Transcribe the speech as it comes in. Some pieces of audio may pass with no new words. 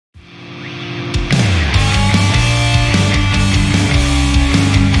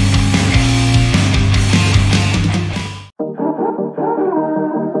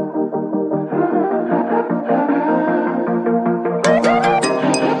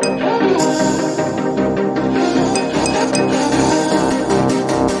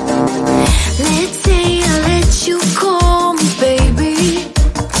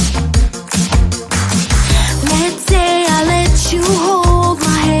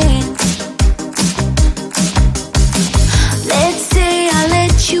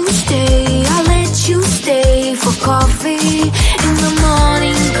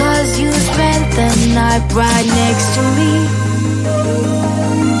bed right next to me.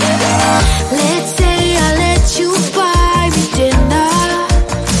 Let's say I let you buy me dinner.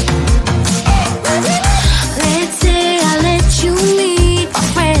 Let's say I let you meet my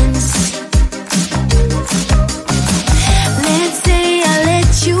friends. Let's say I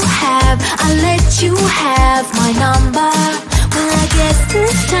let you have my number. Well, I guess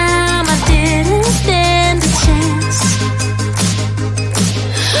this time I didn't stand a chance.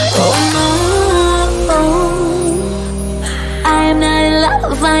 Oh no, I am not in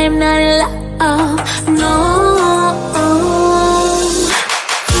love, I am not in love, no.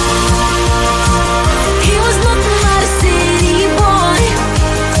 He was nothing but a city boy.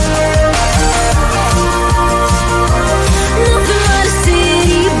 Nothing but a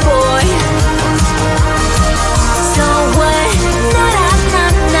city boy. So what?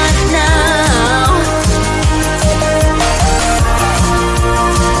 Now.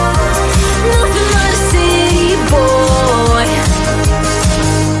 Nothing but a city boy.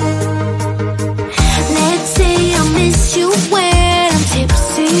 Let's say I miss you when I'm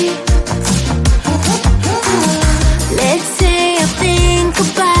tipsy. Let's say I think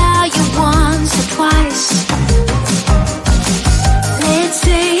about you once or twice. Let's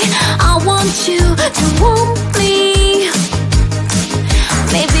say I want you to want me.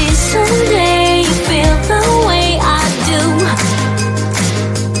 Maybe someday you feel the way I do.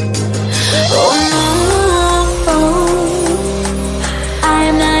 Oh no, I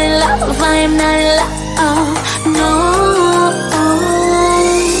am not in love, I am not in love, no.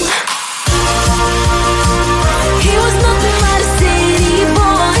 He was nothing but a city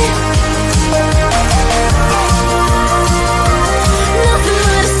boy. Nothing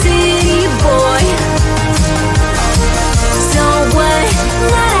but a city boy. So what?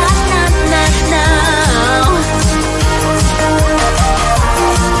 Now.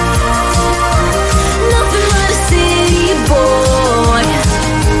 Nothing but a city boy.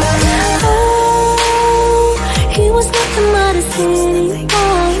 Oh, he was nothing but a city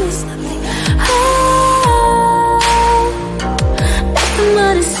boy. Oh, nothing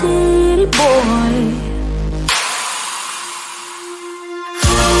but a city boy.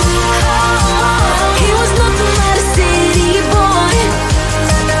 He was nothing but a city boy.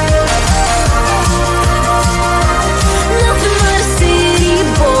 Nothing but a city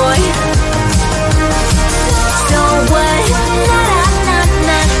boy. So what?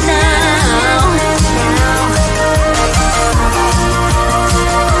 Now.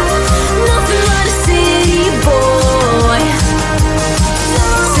 Nothing but a city boy.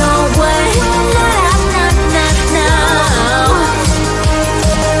 So what? Now.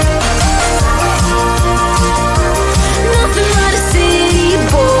 Nothing but a city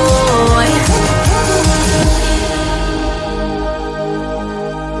boy.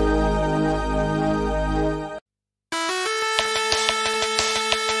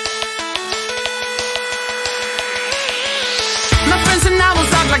 My friends and I will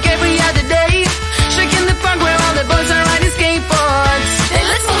talk like every other day, shaking the park where all the boys are riding skateboards. They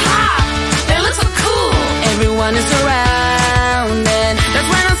look so hot, they look so cool. Everyone is around, and that's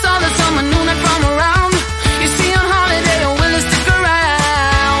when I saw that someone new not from around. You see on holiday, or will he stick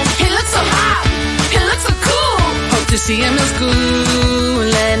around? He looks so hot, he looks so cool. Hope to see him in school,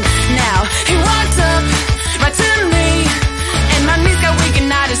 and now he walks up right to me, and my knees got weak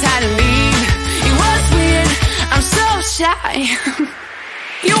and I just had to leave. It was weird, I'm so shy.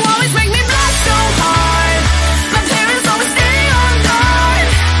 You always make me blush so hard. My parents always stay on guard.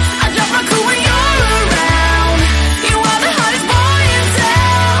 I drop my cool when you're around. You are the hottest boy in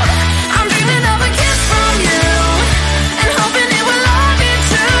town. I'm dreaming of a kiss from you, and hoping it will all be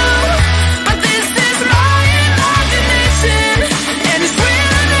true. But this is my imagination, and it's real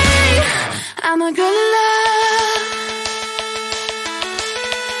to me. I'm a girl in love.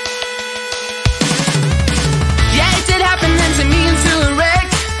 Yeah, it did happen then to me into a wreck.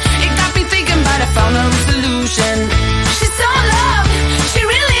 It got me thinking, but I found a solution. She's so in love, she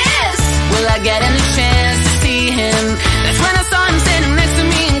really is. Will I get any chance to see him? That's when I saw him standing next to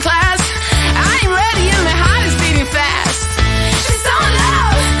me in class. I ain't ready and my heart is beating fast. She's so in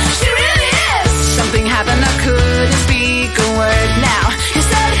love, she really is. Something happened, I couldn't speak a word. Now he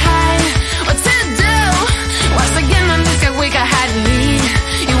said hi, what to do? Once again my knees got weak, I had to leave.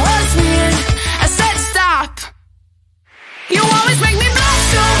 It was weird, I said stop. You always make me blush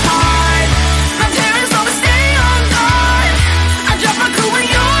so hard. My parents always stay on guard. I drop my cool when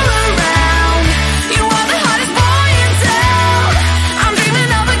you're around. You are the hottest boy in town. I'm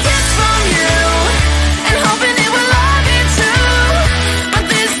dreaming of a kiss from you, and hoping it will all be true. But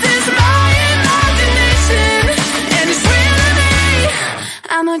this is my imagination, and it's real to me.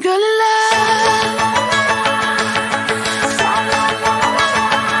 I'm a girl in love.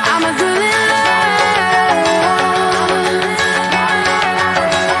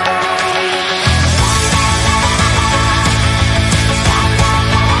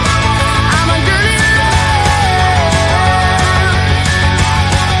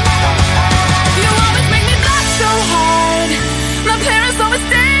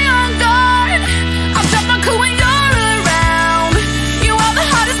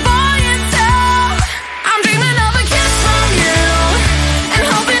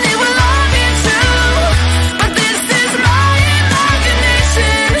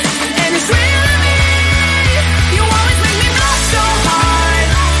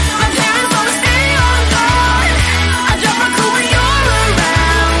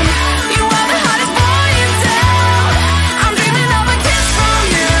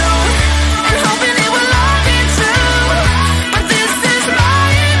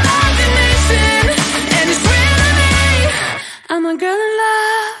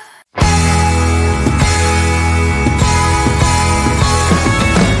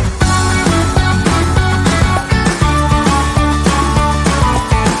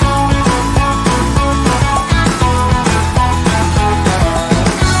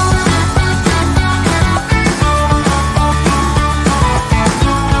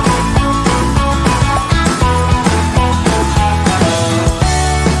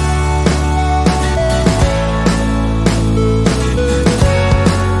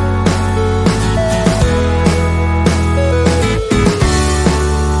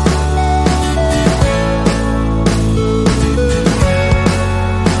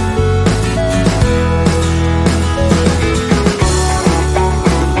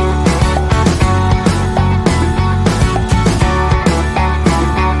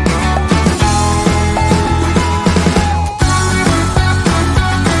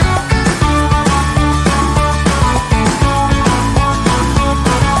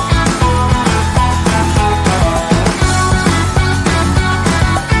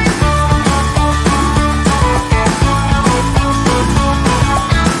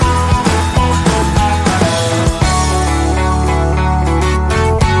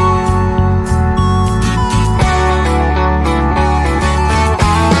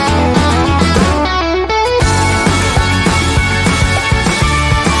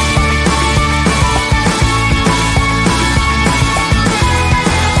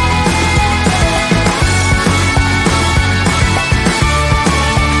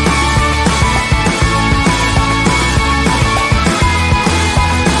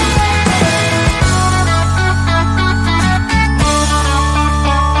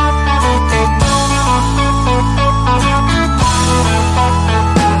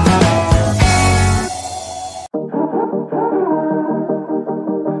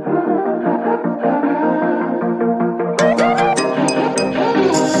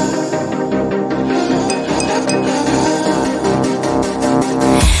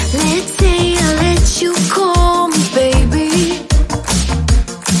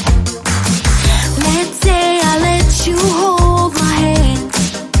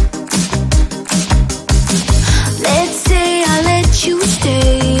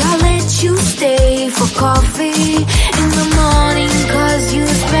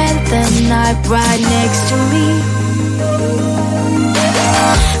 sat right next to me.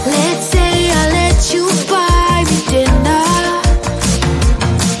 Let's say I let you buy me dinner.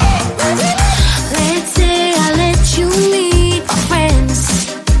 Let's say I let you meet my friends.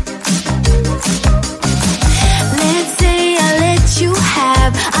 Let's say I let you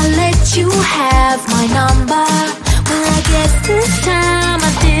have my number. Well, I guess this time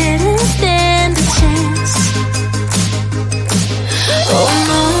I didn't stand a chance. Oh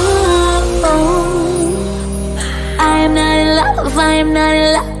no, I am not in love, I am not in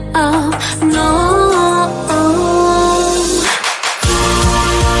love, no.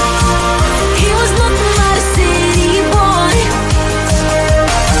 He was nothing but a city boy.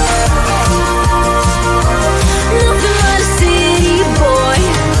 Nothing but a city boy.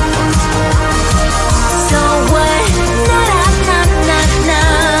 So what?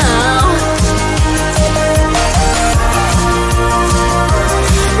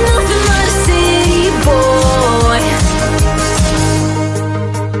 Nothing but a city boy.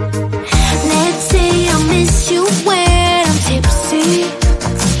 Let's say I miss you when I'm tipsy.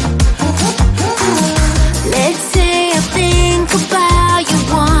 Let's say I think about you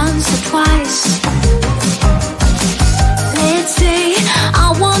once or twice. Let's say I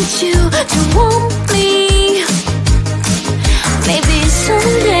want you to want me. Maybe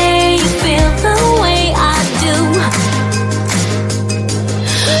someday you feel the way I do.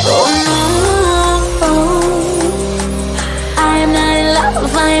 Oh no, I am not in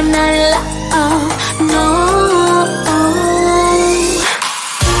love, I am not in love, no.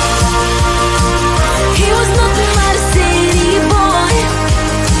 He was nothing but a city boy.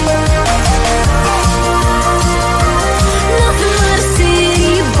 Nothing but a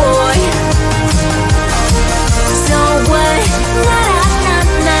city boy. So what?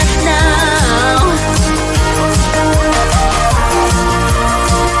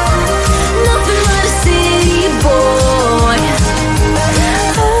 Nothing but a city boy.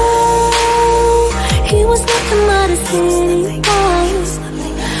 Oh, he was nothing but a city boy.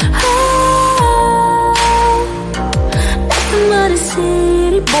 Oh, nothing but a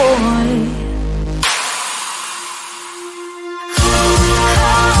city boy.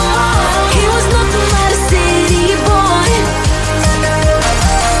 He was nothing but a city boy.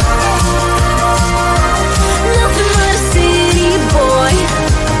 Nothing but a city boy.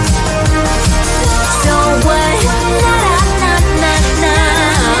 So what?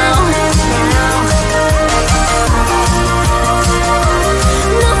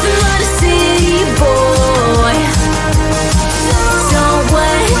 Nothing but a city boy. So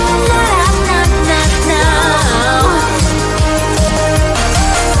what?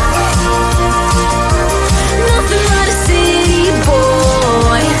 Nothing but a city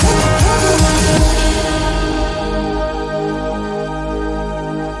boy.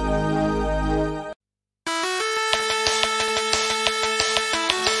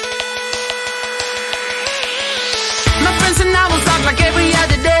 My friends and I will talk like every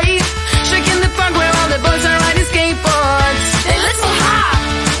other day, shaking the park where all the boys are riding skateboards. They look so hot,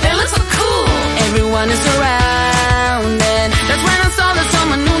 they look so cool. Everyone is around, and that's when I saw that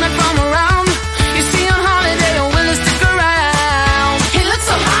someone new not from around. You see on holiday, don't really stick around. He looks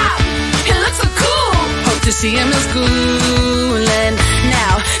so hot, he looks so cool. Hope to see him in school, and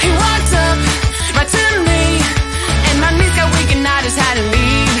now he walks up right to me, and my knees got weak and I just had to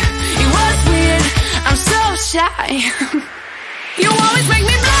leave. It was weird, I'm so shy. You always make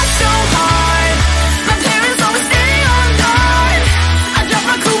me